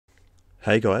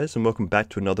Hey guys, and welcome back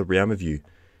to another round review.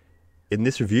 In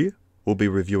this review, we'll be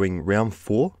reviewing round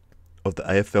 4 of the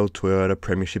AFL Toyota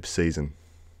Premiership season.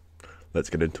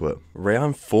 Let's get into it.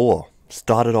 Round 4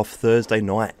 started off Thursday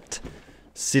night.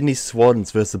 Sydney Swans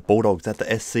versus the Bulldogs at the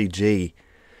SCG.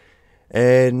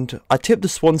 And I tipped the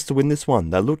Swans to win this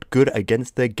one. They looked good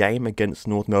against their game against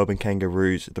North Melbourne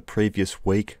Kangaroos the previous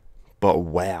week. But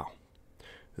wow.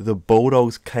 The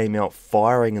Bulldogs came out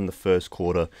firing in the first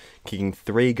quarter, kicking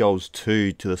 3 goals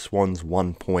 2 to the Swans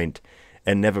 1 point,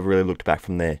 and never really looked back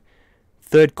from there.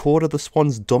 Third quarter, the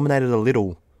Swans dominated a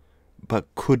little, but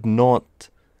could not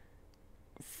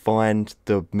find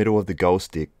the middle of the goal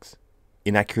sticks.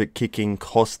 Inaccurate kicking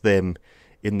cost them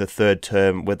in the third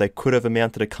term, where they could have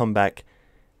amounted a comeback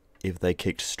if they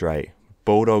kicked straight.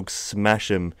 Bulldogs smash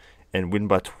them and win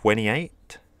by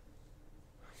 28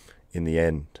 in the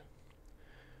end.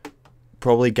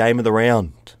 Probably game of the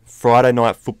round. Friday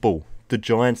night football. The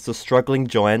Giants, the struggling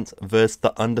Giants versus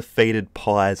the undefeated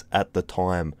Pies at the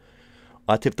time.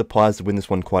 I tipped the Pies to win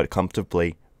this one quite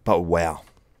comfortably, but wow.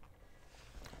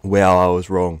 Wow, I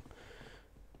was wrong.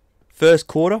 First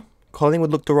quarter, Collingwood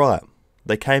looked alright.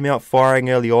 They came out firing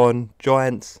early on.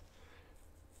 Giants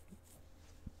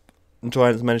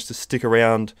managed to stick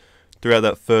around throughout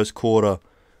that first quarter,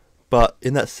 but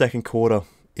in that second quarter,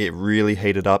 it really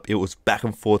heated up. It was back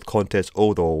and forth contest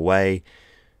all the way.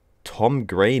 Tom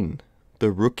Green, the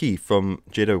rookie from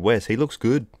Jetta West, he looks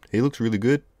good. He looks really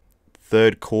good.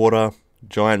 Third quarter,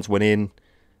 Giants went in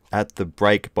at the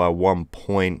break by 1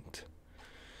 point.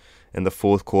 And the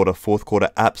fourth quarter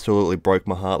absolutely broke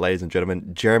my heart, ladies and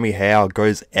gentlemen. Jeremy Howe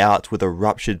goes out with a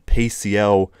ruptured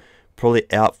PCL,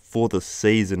 probably out for the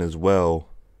season as well.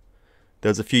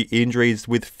 There's a few injuries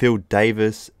with Phil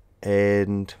Davis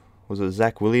and was it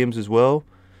Zach Williams as well?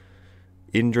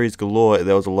 Injuries galore.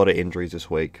 There was a lot of injuries this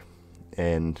week,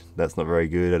 and that's not very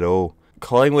good at all.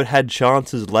 Collingwood had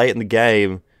chances late in the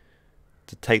game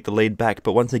to take the lead back,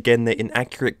 but once again, their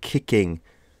inaccurate kicking,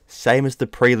 same as the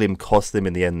prelim, cost them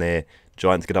in the end there.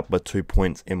 Giants get up by 2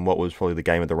 points in what was probably the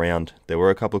game of the round. There were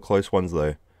a couple of close ones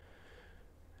though.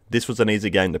 This was an easy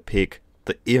game to pick.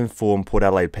 The informed Port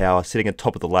Adelaide Power sitting at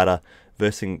top of the ladder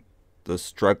versus the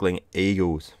struggling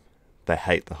Eagles. They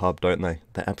hate the hub, don't they?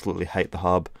 They absolutely hate the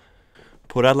hub.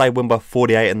 Port Adelaide won by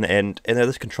 48 in the end, and they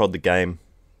just controlled the game.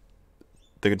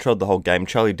 They controlled the whole game.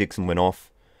 Charlie Dixon went off.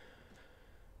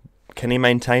 Can he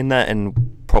maintain that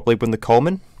and probably win the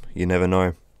Coleman? You never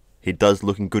know. He does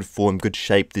look in good form, good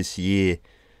shape this year.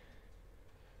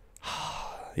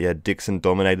 Yeah, Dixon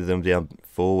dominated them down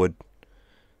forward.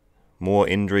 More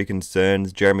injury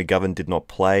concerns. Jeremy Govan did not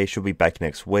play. Should be back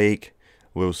next week.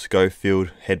 Will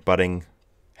Schofield headbutting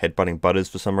Butters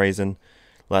for some reason.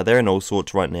 Like, they're in all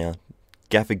sorts right now.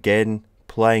 Gaff again,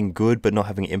 playing good but not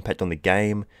having an impact on the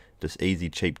game. Just easy,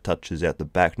 cheap touches out the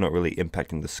back, not really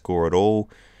impacting the score at all.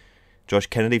 Josh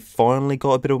Kennedy finally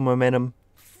got a bit of momentum.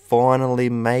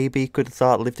 Finally, maybe could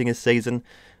start lifting his season.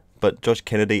 But Josh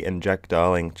Kennedy and Jack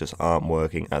Darling just aren't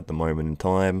working at the moment in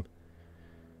time.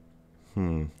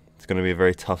 It's going to be a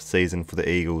very tough season for the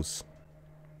Eagles.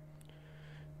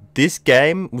 This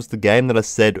game was the game that I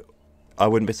said I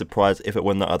wouldn't be surprised if it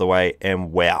went the other way,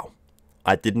 and wow.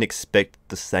 I didn't expect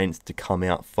the Saints to come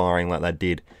out firing like they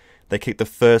did. They kicked the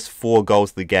first 4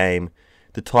 goals of the game.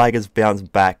 The Tigers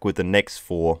bounced back with the next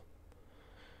 4.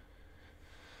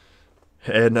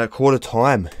 And at quarter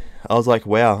time, I was like,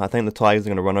 wow, I think the Tigers are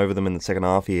going to run over them in the second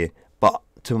half here. But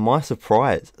to my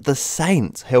surprise, the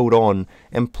Saints held on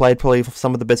and played probably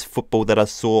some of the best football that I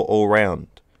saw all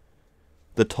round.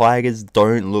 The Tigers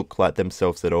don't look like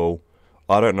themselves at all.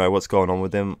 I don't know what's going on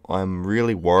with them. I'm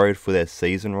really worried for their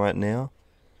season right now.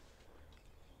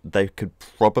 They could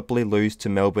probably lose to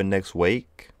Melbourne next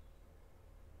week.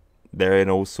 They're in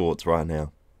all sorts right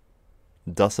now.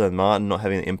 Dustin Martin not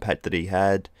having the impact that he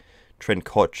had. Trent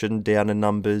Cotchin down in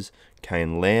numbers.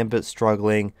 Kane Lambert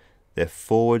struggling. Their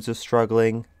forwards are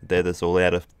struggling. They're just all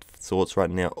out of sorts right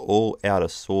now. All out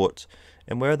of sorts.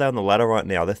 And where are they on the ladder right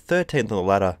now? They're 13th on the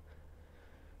ladder.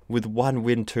 With 1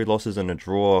 win, 2 losses and a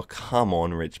draw. Come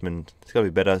on, Richmond. It's got to be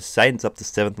better. Saints up to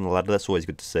 7th on the ladder. That's always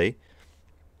good to see.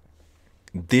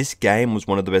 This game was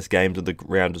one of the best games of the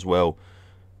round as well.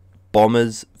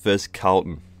 Bombers versus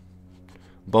Carlton.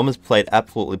 Bombers played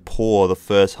absolutely poor the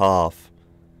first half,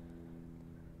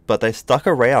 but they stuck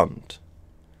around.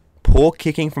 Poor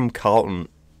kicking from Carlton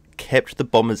kept the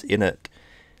Bombers in it.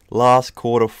 Last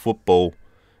quarter football.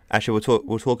 Actually,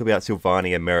 we'll talk about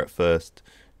Silvani and Merritt first.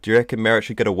 Do you reckon Merritt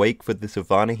should get a week for the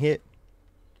Silvani hit?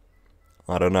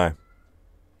 I don't know.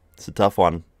 It's a tough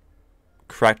one.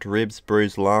 Cracked ribs,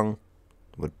 bruised lung.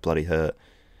 Would bloody hurt.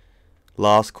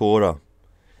 Last quarter.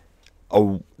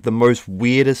 the most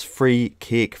weirdest free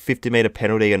kick, 50-metre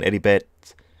penalty on Eddie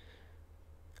Betts.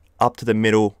 Up to the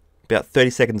middle, about 30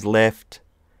 seconds left.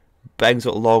 Bangs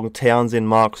it long, Townsend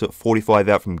marks at 45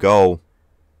 out from goal.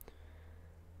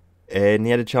 And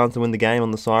he had a chance to win the game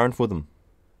on the siren for them.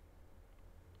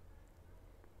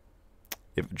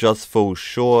 It just falls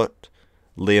short.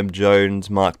 Liam Jones,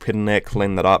 Mark Pitterneck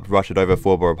cleaned that up, rushed it over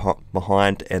 4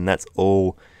 behind, and that's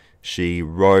all she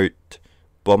wrote.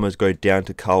 Bombers go down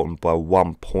to Carlton by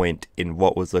 1 point in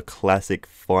what was a classic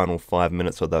final 5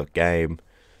 minutes of that game.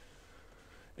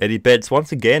 Eddie Betts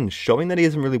once again showing that he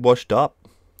isn't really washed up.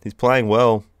 He's playing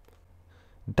well.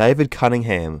 David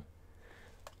Cunningham.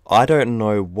 I don't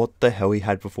know what the hell he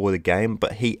had before the game,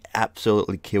 but he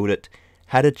absolutely killed it.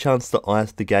 Had a chance to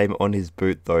ice the game on his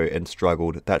boot though and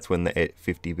struggled. That's when the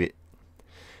 50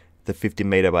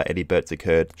 metre by Eddie Betts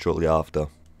occurred shortly after.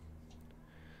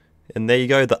 And there you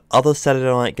go, the other Saturday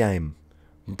night game.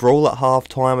 Brawl at half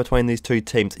time between these two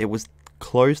teams. It was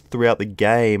close throughout the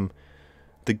game.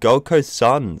 The Gold Coast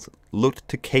Suns looked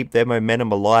to keep their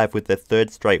momentum alive with their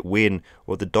 3rd straight win,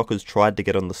 while the Dockers tried to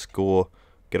get on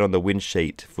the win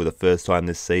sheet for the first time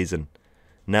this season.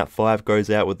 Nat 5 goes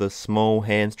out with a small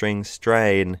hamstring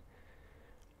strain.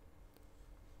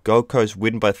 Gold Coast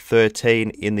win by 13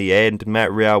 in the end.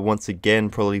 Matt Rao once again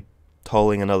probably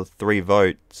tolling another 3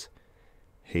 votes.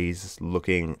 He's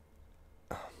looking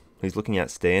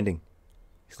outstanding.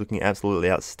 He's looking absolutely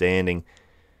outstanding.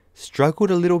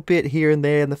 Struggled a little bit here and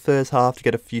there in the first half to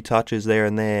get a few touches there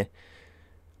and there.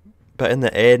 But in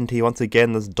the end, he once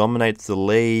again just dominates the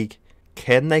league.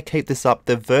 Can they keep this up?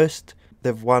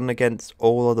 They've won against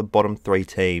all of the bottom 3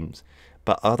 teams.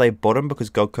 But are they bottom because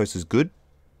Gold Coast is good?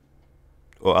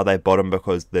 Or are they bottom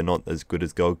because they're not as good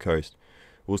as Gold Coast?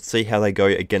 We'll see how they go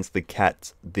against the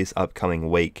Cats this upcoming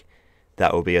week.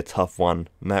 That will be a tough one.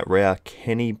 Matt Rao,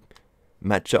 can he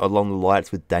match it along the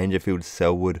lights with Dangerfield,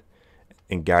 Selwood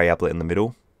and Gary Ablett in the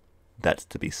middle? That's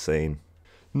to be seen.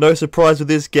 No surprise with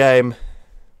this game.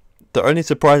 The only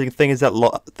surprising thing is that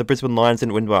the Brisbane Lions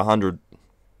didn't win by 100.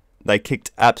 They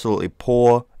kicked absolutely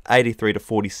poor.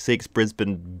 83-46.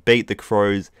 Brisbane beat the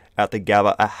Crows at the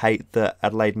Gabba. I hate the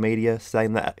Adelaide media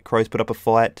saying that Crows put up a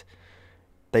fight.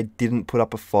 They didn't put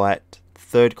up a fight.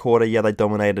 3rd quarter, yeah, they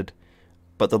dominated.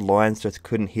 But the Lions just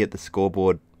couldn't hit the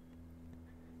scoreboard.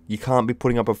 You can't be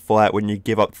putting up a fight when you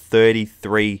give up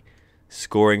 33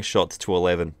 scoring shots to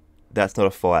 11. That's not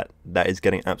a fight. That is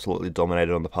getting absolutely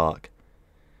dominated on the park.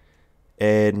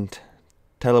 And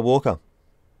Taylor Walker.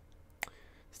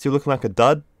 Still looking like a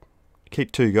dud.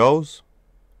 Kicked 2 goals.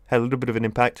 Had a little bit of an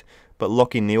impact. But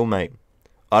Lachie Neale, mate.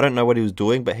 I don't know what he was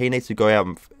doing, but he needs to go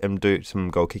out and do some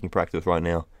goal kicking practice right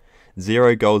now.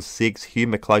 0 goals 6. Hugh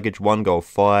McCluggage 1 goal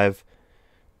 5.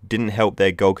 Didn't help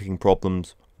their goal kicking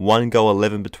problems. 1 goal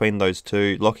 11 between those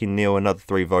two. Lachie Neale another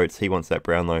 3 votes. He wants that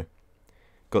Brownlow.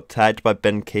 Got tagged by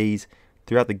Ben Keys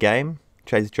throughout the game.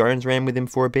 Chase Jones ran with him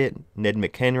for a bit. Ned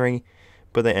McHenry.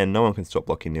 But and no one can stop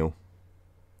Lachie Neale.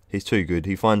 He's too good.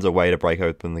 He finds a way to break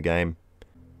open the game.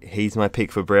 He's my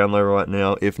pick for Brownlow right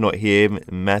now. If not him,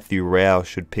 Matthew Rao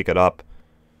should pick it up.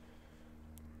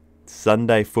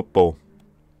 Sunday football.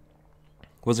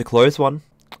 Was a close one.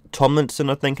 Tomlinson,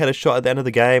 I think, had a shot at the end of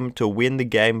the game to win the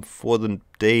game for the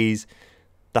D's.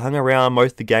 They hung around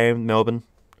most of the game, Melbourne.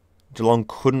 Geelong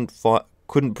couldn't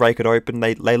break it open.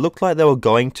 They looked like they were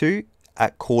going to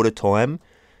at quarter time,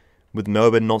 with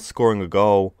Melbourne not scoring a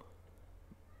goal.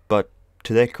 But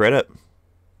to their credit,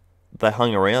 they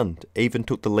hung around, even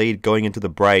took the lead going into the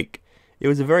break. It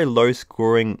was a very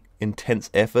low-scoring, intense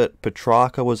effort.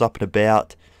 Petrarca was up and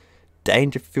about.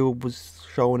 Dangerfield was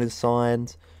showing his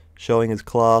signs, showing his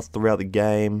class throughout the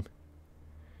game.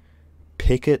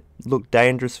 Pickett looked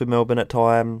dangerous for Melbourne at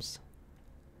times.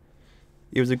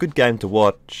 It was a good game to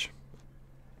watch.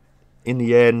 In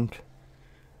the end,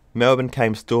 Melbourne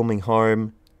came storming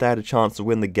home. They had a chance to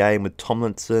win the game with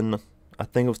Tomlinson. I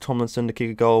think it was Tomlinson to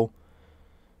kick a goal.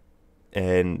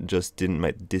 And just didn't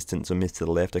make the distance or missed to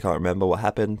the left. I can't remember what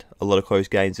happened. A lot of close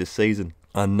games this season.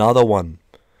 Another one.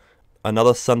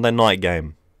 Another Sunday night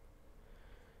game.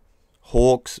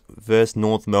 Hawks versus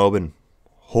North Melbourne.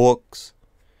 Hawks.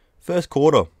 First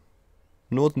quarter.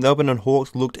 North Melbourne and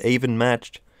Hawks looked even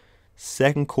matched.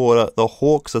 Second quarter, the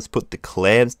Hawks has put the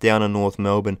clamps down on North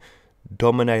Melbourne,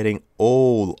 dominating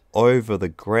all over the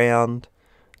ground.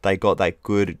 They got that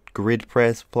good grid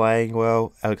press playing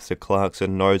well. Alistair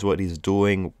Clarkson knows what he's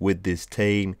doing with this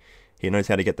team. He knows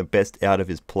how to get the best out of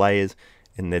his players,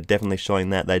 and they're definitely showing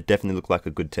that. They definitely look like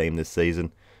a good team this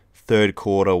season. Third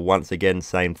quarter, once again,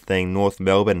 same thing. North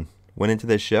Melbourne went into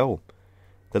their shell.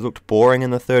 They looked boring in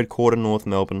the third quarter, North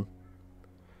Melbourne.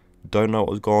 Don't know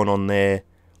what was going on there.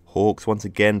 Hawks once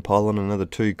again pile on another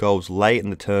 2 goals late in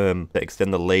the term to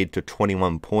extend the lead to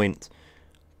 21 points.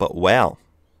 But wow,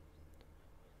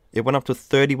 it went up to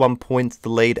 31 points the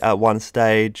lead at one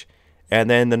stage, and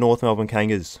then the North Melbourne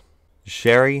Kangas.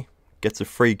 Sherry gets a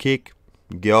free kick,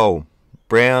 goal.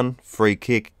 Brown, free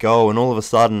kick, goal, and all of a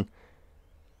sudden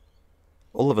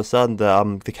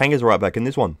the Kangas are right back in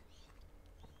this one.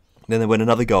 Then they went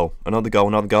another goal,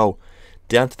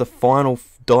 down to the final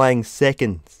dying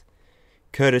seconds.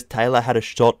 Curtis Taylor had a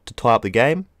shot to tie up the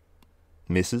game,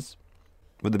 misses.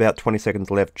 With about 20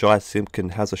 seconds left, Jai Simpkin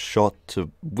has a shot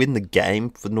to win the game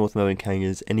for the North Melbourne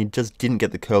Kangas, and he just didn't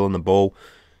get the curl on the ball.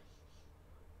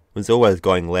 It was always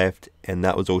going left, and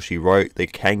that was all she wrote. The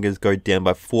Kangas go down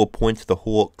by 4 points to the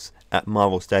Hawks at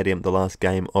Marvel Stadium, the last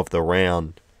game of the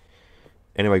round.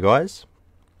 Anyway, guys,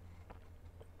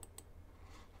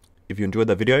 if you enjoyed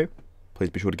that video, please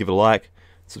be sure to give it a like,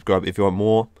 subscribe if you want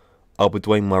more. I'll be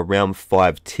doing my round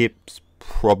 5 tips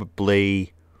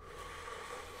probably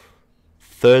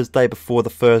Thursday before the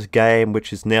first game,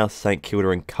 which is now St Kilda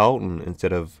and Carlton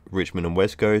instead of Richmond and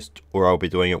West Coast, or I'll be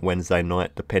doing it Wednesday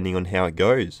night depending on how it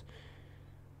goes.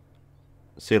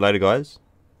 See you later, guys.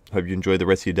 Hope you enjoy the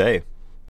rest of your day.